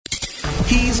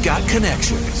He's got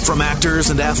connections. From actors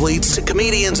and athletes to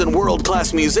comedians and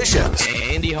world-class musicians.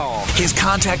 Andy Hall. His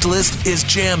contact list is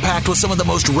jam-packed with some of the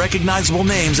most recognizable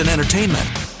names in entertainment.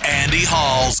 Andy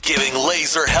Hall's giving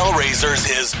Laser Hellraisers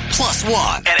his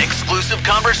 +1. An exclusive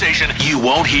conversation you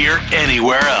won't hear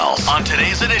anywhere else on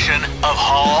today's edition of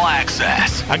Hall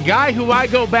Access. A guy who I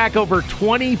go back over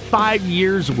 25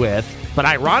 years with, but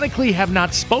ironically have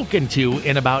not spoken to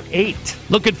in about 8.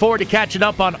 Looking forward to catching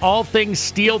up on all things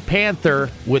Steel Panther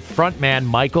with frontman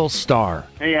Michael Starr.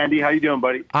 Hey, Andy. How you doing,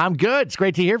 buddy? I'm good. It's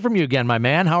great to hear from you again, my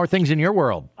man. How are things in your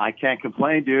world? I can't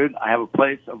complain, dude. I have a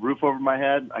place, a roof over my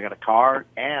head, I got a car,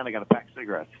 and I got a pack of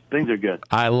cigarettes. Things are good.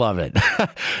 I love it.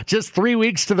 Just 3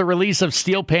 weeks to the release of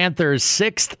Steel Panther's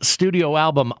 6th studio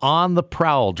album, On the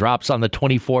Prowl, drops on the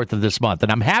 24th of this month.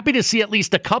 And I'm happy to see at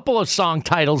least a couple of song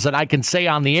titles that I can say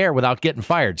on the air without getting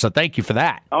fired. So thank you for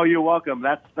that. Oh, you're welcome.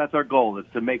 That's our goal, is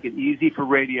to make it easy for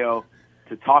radio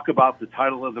to talk about the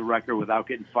title of the record without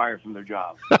getting fired from their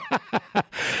job.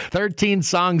 13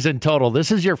 songs in total.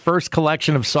 This is your first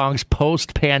collection of songs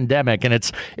post-pandemic, and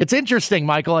it's interesting,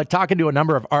 Michael. Talking to a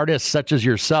number of artists such as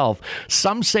yourself,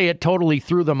 some say it totally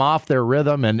threw them off their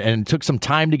rhythm and took some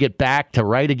time to get back to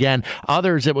write again.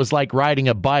 Others, it was like riding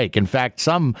a bike. In fact,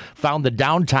 some found the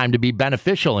downtime to be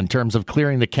beneficial in terms of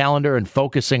clearing the calendar and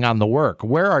focusing on the work.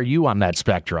 Where are you on that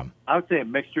spectrum? I would say a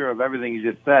mixture of everything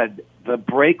you just said. The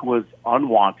break was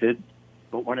unwanted,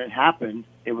 but when it happened,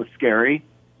 it was scary,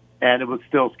 and it was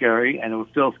still scary, and it was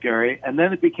still scary. And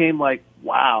then it became like,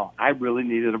 wow, I really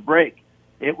needed a break.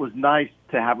 It was nice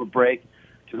to have a break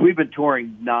because we've been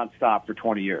touring nonstop for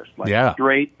 20 years,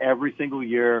 straight every single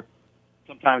year,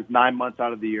 sometimes 9 months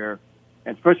out of the year.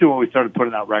 And especially when we started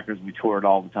putting out records, we toured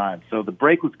all the time. So the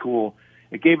break was cool.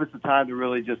 It gave us the time to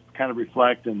really just kind of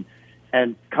reflect and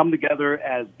come together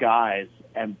as guys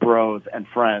and bros and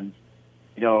friends,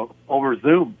 over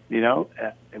Zoom,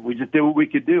 we just did what we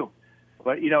could do.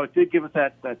 But, it did give us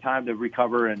that time to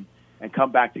recover and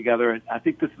come back together. And I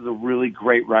think this is a really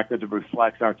great record that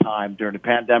reflects our time during the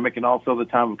pandemic and also the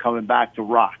time of coming back to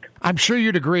rock. I'm sure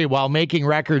you'd agree, while making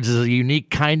records is a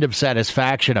unique kind of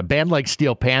satisfaction, a band like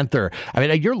Steel Panther, I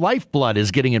mean, your lifeblood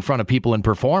is getting in front of people and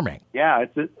performing. Yeah,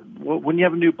 when you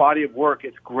have a new body of work,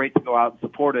 it's great to go out and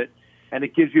support it. And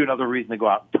it gives you another reason to go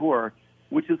out and tour,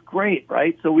 which is great,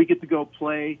 right? So we get to go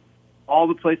play all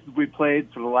the places we played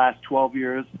for the last 12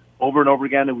 years over and over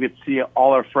again, and we get to see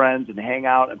all our friends and hang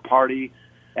out and party.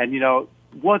 And,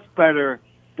 what's better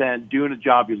than doing a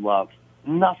job you love?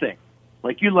 Nothing.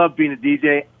 Like, you love being a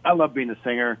DJ. I love being a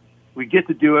singer. We get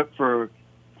to do it for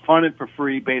fun and for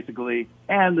free, basically.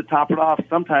 And to top it off,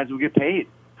 sometimes we get paid.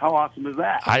 How awesome is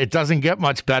that? It doesn't get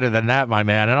much better than that, my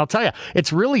man. And I'll tell you,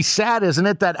 it's really sad, isn't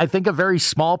it, that I think a very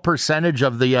small percentage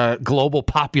of the global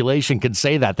population can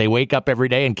say that. They wake up every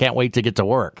day and can't wait to get to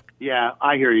work. Yeah,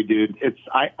 I hear you, dude.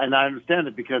 And I understand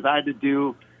it because I had to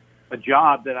do a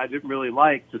job that I didn't really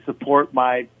like to support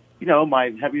my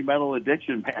heavy metal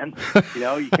addiction, man.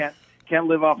 You can't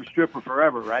live off a stripper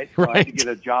forever, right? So I had to get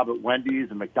a job at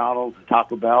Wendy's and McDonald's and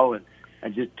Taco Bell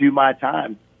and just do my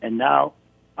time. And now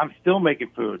I'm still making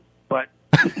food, but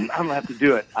I don't have to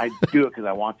do it. I do it because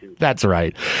I want to. That's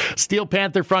right. Steel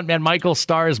Panther frontman Michael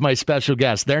Starr is my special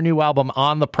guest. Their new album,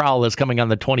 On the Prowl, is coming on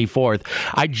the 24th.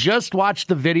 I just watched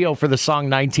the video for the song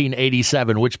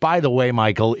 1987, which, by the way,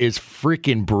 Michael, is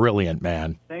freaking brilliant,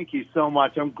 man. Thank you so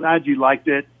much. I'm glad you liked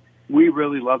it. We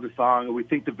really love the song, and we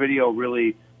think the video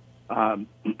really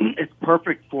it's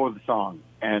perfect for the song,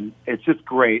 and it's just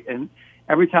great. And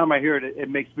every time I hear it, it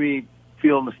makes me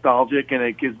feel nostalgic, and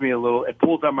it gives me it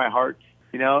pulls on my heart,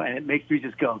 and it makes me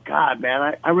just go, God,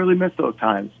 man, I really miss those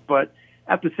times. But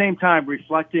at the same time,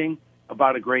 reflecting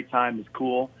about a great time is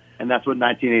cool, and that's what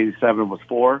 1987 was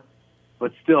for.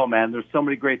 But still, man, there's so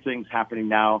many great things happening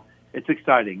now. It's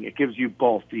exciting. It gives you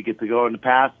both. You get to go in the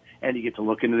past, and you get to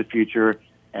look into the future,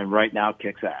 and right now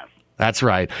kicks ass. That's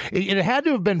right. It had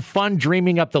to have been fun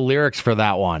dreaming up the lyrics for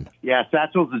that one. Yeah,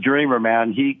 Satchel's the dreamer,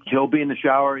 man. He'll be in the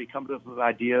shower. He comes up with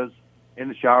ideas in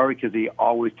the shower because he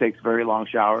always takes very long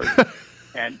showers.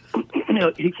 And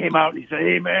he came out and he said,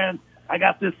 hey, man, I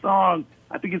got this song.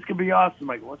 I think it's going to be awesome. I'm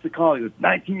like, what's it called? He goes,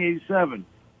 1987. I'm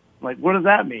like, what does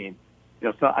that mean?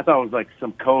 So I thought it was like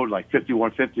some code, like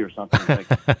 5150 or something.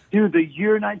 Like, dude, the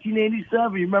year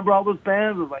 1987. You remember all those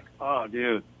bands? I was like, oh,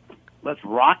 dude, let's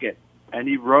rock it. And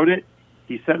he wrote it.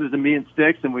 He sent it to me and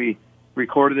Styx, and we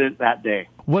recorded it that day.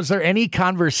 Was there any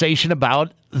conversation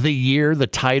about the year, the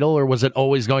title, or was it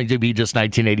always going to be just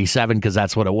 1987 because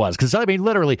that's what it was? Because, I mean,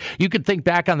 literally, you could think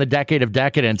back on the Decade of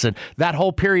Decadence, and that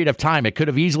whole period of time, it could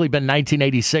have easily been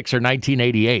 1986 or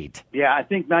 1988. Yeah, I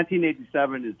think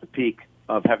 1987 is the peak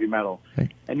of heavy metal.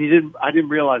 And I didn't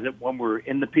realize it when we were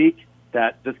in the peak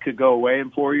that this could go away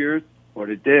in 4 years, but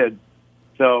it did.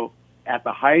 So at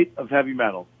the height of heavy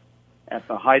metal, at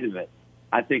the height of it,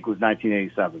 I think was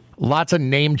 1987. Lots of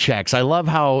name checks. I love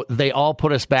how they all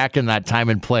put us back in that time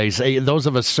and place. Those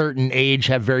of a certain age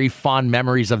have very fond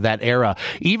memories of that era,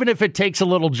 even if it takes a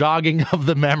little jogging of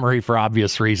the memory for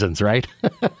obvious reasons, right?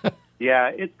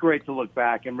 Yeah, it's great to look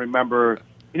back and remember.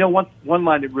 One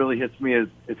line that really hits me is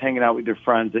hanging out with your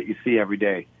friends that you see every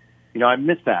day. I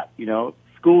miss that.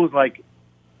 School was like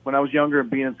when I was younger,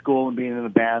 being in school and being in a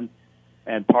band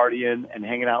and partying and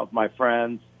hanging out with my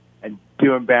friends and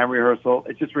doing band rehearsal.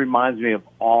 It just reminds me of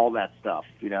all that stuff,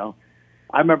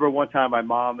 I remember one time my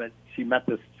mom, she met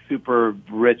this super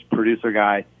rich producer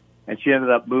guy, and she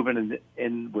ended up moving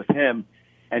in with him,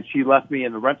 and she left me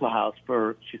in the rental house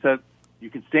she said, you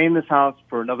can stay in this house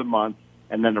for another month,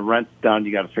 and then the rent's done,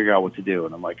 you got to figure out what to do.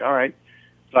 And I'm like, all right.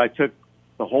 So I took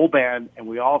the whole band, and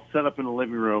we all set up in the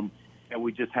living room, and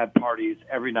we just had parties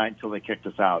every night until they kicked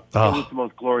us out. Oh. It was the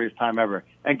most glorious time ever.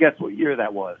 And guess what year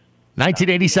that was?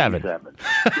 1987.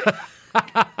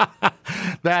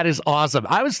 That is awesome.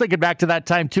 I was thinking back to that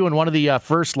time, too, and one of the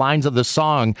first lines of the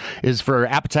song is for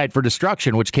Appetite for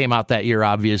Destruction, which came out that year,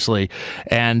 obviously.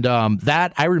 And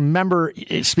that, I remember,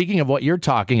 speaking of what you're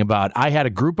talking about, I had a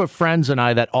group of friends and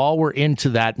I that all were into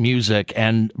that music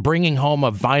and bringing home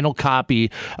a vinyl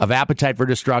copy of Appetite for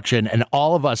Destruction and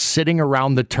all of us sitting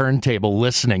around the turntable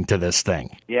listening to this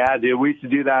thing. Yeah, dude, we used to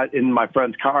do that in my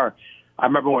friend's car. I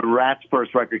remember when Rat's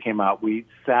first record came out, we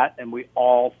sat and we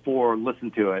all four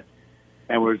listened to it.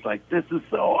 And we were like, this is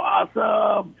so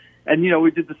awesome. And,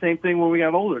 we did the same thing when we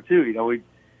got older, too.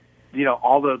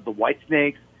 All the White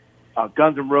Snakes,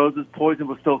 Guns N' Roses, Poison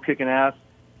was still kicking ass.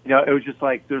 It was just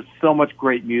like there's so much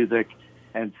great music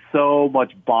and so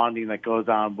much bonding that goes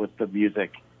on with the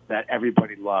music that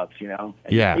everybody loves, And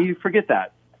yeah. you forget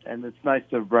that. And it's nice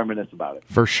to reminisce about it.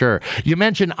 For sure. You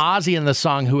mentioned Ozzy in the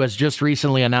song, who has just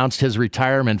recently announced his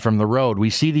retirement from the road.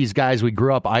 We see these guys we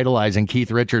grew up idolizing,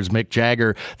 Keith Richards, Mick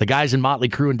Jagger, the guys in Motley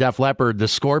Crue and Def Leppard, the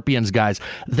Scorpions guys.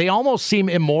 They almost seem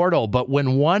immortal, but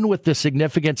when one with the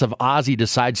significance of Ozzy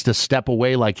decides to step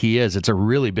away like he is, it's a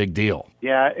really big deal.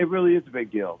 Yeah, it really is a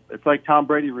big deal. It's like Tom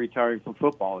Brady retiring from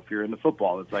football. If you're into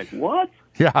football, it's like, what?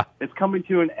 Yeah. It's coming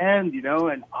to an end,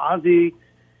 and Ozzy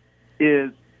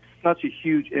is such a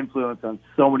huge influence on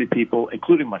so many people,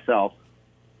 including myself.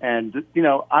 And,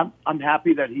 I'm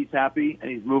happy that he's happy and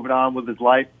he's moving on with his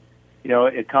life.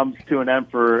 It comes to an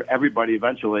end for everybody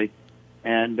eventually.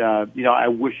 And, I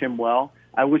wish him well.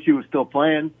 I wish he was still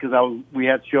playing because we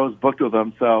had shows booked with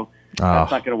him. So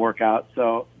that's not going to work out.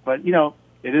 So, but,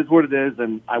 it is what it is,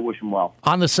 and I wish him well.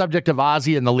 On the subject of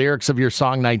Ozzy and the lyrics of your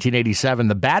song 1987,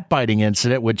 the bat-biting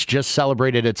incident, which just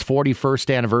celebrated its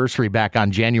 41st anniversary back on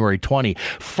January 20.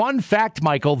 Fun fact,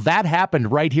 Michael, that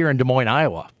happened right here in Des Moines,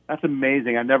 Iowa. That's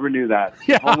amazing. I never knew that.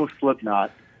 Yeah. Home of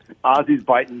Slipknot. Ozzy's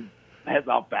biting heads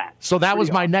off bats. So that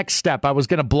was my next step. I was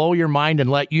going to blow your mind and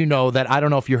let you know that, I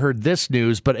don't know if you heard this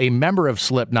news, but a member of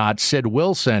Slipknot, Sid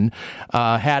Wilson,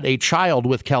 had a child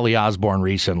with Kelly Osbourne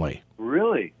recently.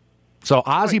 Really? So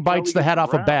Ozzy bites the head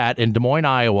off a bat in Des Moines,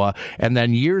 Iowa, and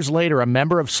then years later, a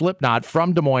member of Slipknot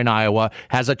from Des Moines, Iowa,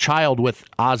 has a child with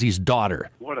Ozzy's daughter.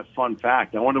 What a fun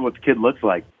fact. I wonder what the kid looks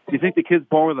like. Do you think the kid's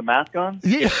born with a mask on?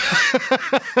 Yeah.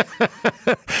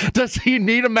 Does he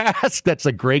need a mask? That's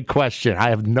a great question. I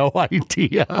have no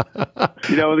idea.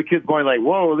 The kid's born like,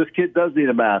 whoa, this kid does need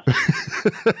a mask.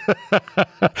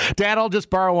 Dad, I'll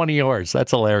just borrow one of yours. That's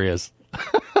hilarious.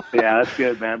 Yeah, that's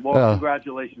good, man. Well,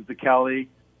 congratulations to Kelly.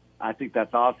 I think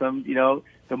that's awesome.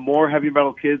 The more heavy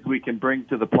metal kids we can bring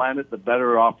to the planet, the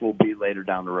better off we'll be later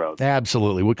down the road.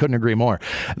 Absolutely. We couldn't agree more.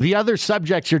 The other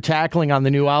subjects you're tackling on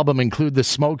the new album include the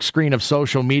smokescreen of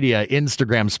social media,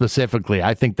 Instagram specifically.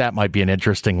 I think that might be an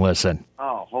interesting listen.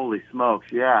 Oh, holy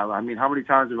smokes. Yeah. I mean, how many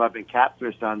times have I been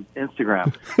catfished on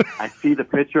Instagram? I see the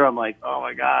picture. I'm like, oh,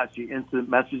 my gosh. She instant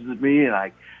messages me, and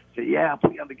I say, yeah,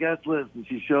 put you on the guest list. And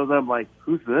she shows up. I'm like,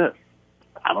 who's this?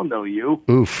 I don't know you.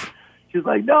 Oof. She's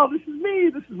like, no, this is me.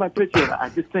 This is my picture. And I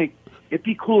just think it'd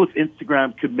be cool if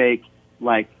Instagram could make,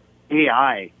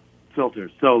 AI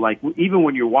filters. So, even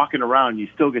when you're walking around, you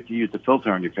still get to use the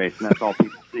filter on your face, and that's all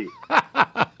people see.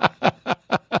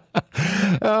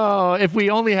 Oh, if we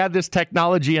only had this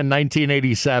technology in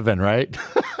 1987, right?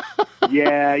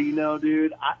 Yeah,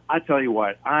 dude, I tell you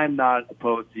what, I'm not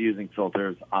opposed to using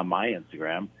filters on my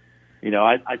Instagram.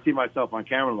 I see myself on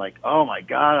camera like, oh, my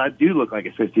God, I do look like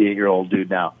a 58-year-old dude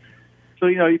now. So,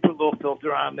 you put a little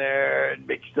filter on there and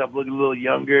make yourself look a little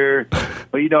younger.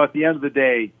 But, at the end of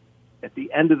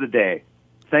the day,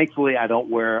 thankfully, I don't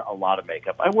wear a lot of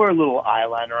makeup. I wear a little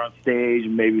eyeliner on stage,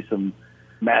 maybe some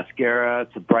mascara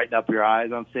to brighten up your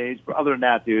eyes on stage. But other than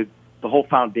that, dude, the whole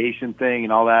foundation thing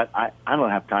and all that, I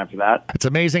don't have time for that. It's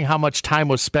amazing how much time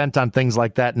was spent on things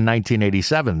like that in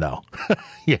 1987, though.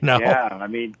 You know? Yeah, I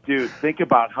mean, dude, think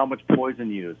about how much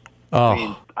poison used.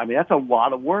 Oh. I mean, that's a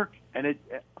lot of work. And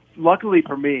luckily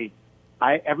for me,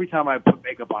 every time I put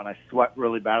makeup on, I sweat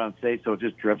really bad on stage, so it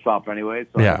just drips off anyway.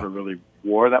 So Yeah. I never really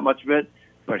wore that much of it.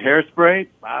 But hairspray,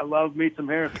 I love me some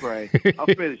hairspray. I'll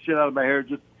spray the shit out of my hair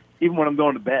just even when I'm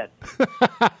going to bed.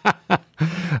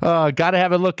 Got to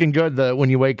have it looking good when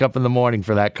you wake up in the morning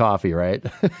for that coffee, right?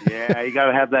 Yeah, you got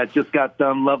to have that just got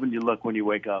done loving you look when you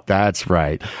wake up. That's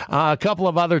right. A couple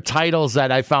of other titles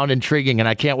that I found intriguing, and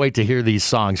I can't wait to hear these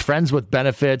songs. Friends with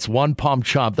Benefits, One Pump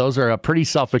Chump. Those are pretty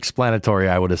self-explanatory,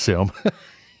 I would assume.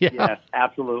 Yeah. Yes,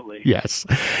 absolutely. Yes.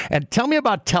 And tell me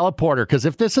about Teleporter, because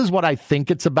if this is what I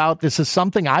think it's about, this is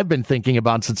something I've been thinking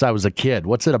about since I was a kid.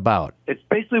 What's it about? It's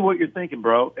basically what you're thinking,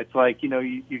 bro. It's like, you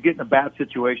get in a bad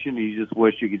situation and you just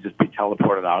wish you could just be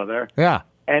teleported out of there. Yeah.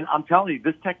 And I'm telling you,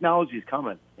 this technology is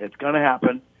coming. It's going to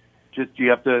happen. Just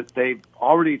they've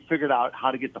already figured out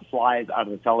how to get the flies out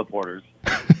of the teleporters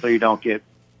so you don't get,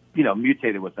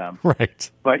 mutated with them.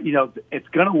 Right. But, it's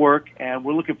going to work, and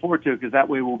we're looking forward to it because that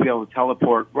way we'll be able to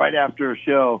teleport right after a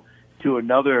show to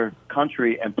another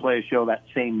country and play a show that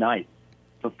same night.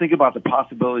 So think about the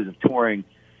possibilities of touring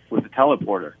with a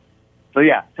teleporter. So,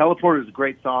 yeah, Teleporter is a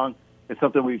great song. It's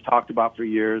something we've talked about for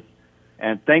years,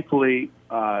 and thankfully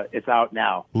it's out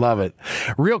now. Love it.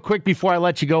 Real quick before I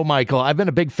let you go, Michael, I've been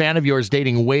a big fan of yours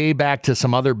dating way back to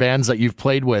some other bands that you've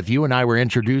played with. You and I were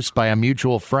introduced by a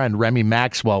mutual friend, Remy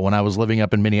Maxwell, when I was living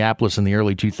up in Minneapolis in the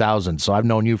early 2000s, so I've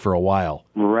known you for a while.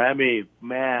 Remy,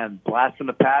 man, blast from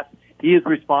the past. He is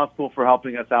responsible for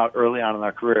helping us out early on in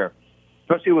our career,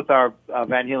 especially with our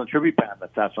Van Halen tribute band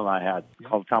that Satchel and I had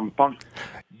called Tom and Funk.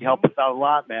 He helped us out a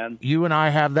lot, man. You and I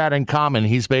have that in common.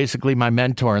 He's basically my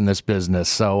mentor in this business,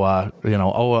 so, owe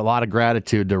a lot of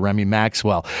gratitude to Remy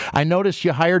Maxwell. I noticed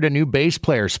you hired a new bass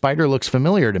player. Spider looks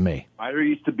familiar to me. Spider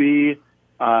used to be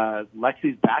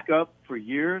Lexi's backup for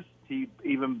years. He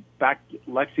even backed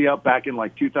Lexi up back in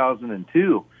like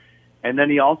 2002. And then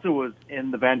he also was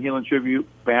in the Van Halen tribute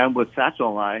band with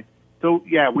Satchel and I. So,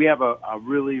 yeah, we have a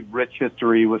really rich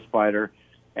history with Spider,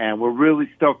 and we're really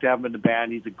stoked to have him in the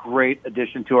band. He's a great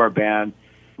addition to our band.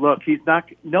 Look,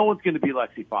 no one's going to be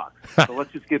Lexi Fox, so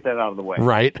let's just get that out of the way.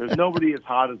 Right. There's nobody as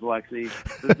hot as Lexi.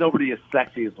 There's nobody as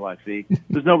sexy as Lexi.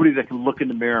 There's nobody that can look in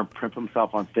the mirror and primp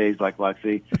himself on stage like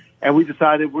Lexi. And we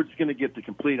decided we're just going to get the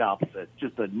complete opposite,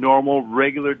 just a normal,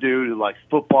 regular dude who likes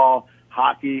football,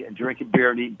 hockey, and drinking beer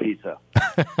and eating pizza.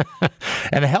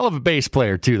 And a hell of a bass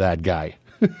player, too, that guy.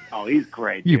 Oh, he's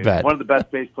great. You dude. bet. One of the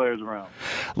best bass players around.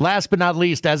 Last but not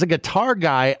least, as a guitar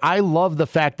guy, I love the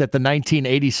fact that the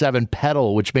 1987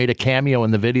 pedal, which made a cameo in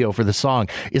the video for the song,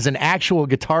 is an actual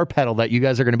guitar pedal that you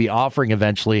guys are going to be offering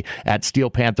eventually at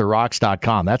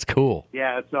SteelPantherRocks.com. That's cool.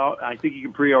 Yeah, I think you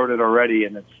can pre-order it already,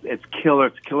 and it's killer.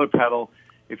 It's a killer pedal.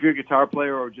 If you're a guitar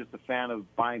player or just a fan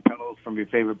of buying pedals from your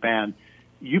favorite band,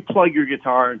 you plug your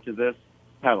guitar into this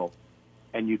pedal,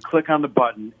 and you click on the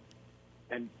button,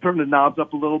 and turn the knobs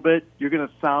up a little bit, you're going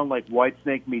to sound like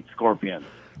Whitesnake meets Scorpion.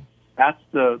 That's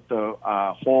the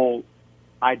whole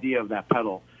idea of that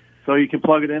pedal. So you can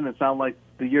plug it in and sound like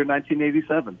the year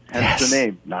 1987. Hence the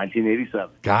name, 1987.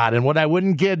 God, and what I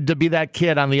wouldn't give to be that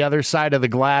kid on the other side of the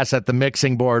glass at the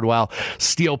mixing board while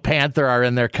Steel Panther are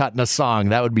in there cutting a song.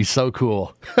 That would be so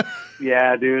cool.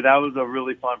 Yeah, dude, that was a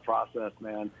really fun process,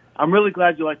 man. I'm really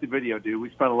glad you liked the video, dude. We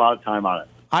spent a lot of time on it.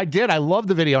 I did. I love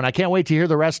the video, and I can't wait to hear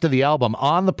the rest of the album.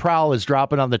 On the Prowl is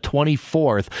dropping on the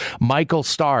 24th. Michael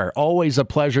Starr, always a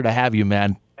pleasure to have you,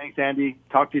 man. Thanks, Andy.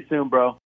 Talk to you soon, bro.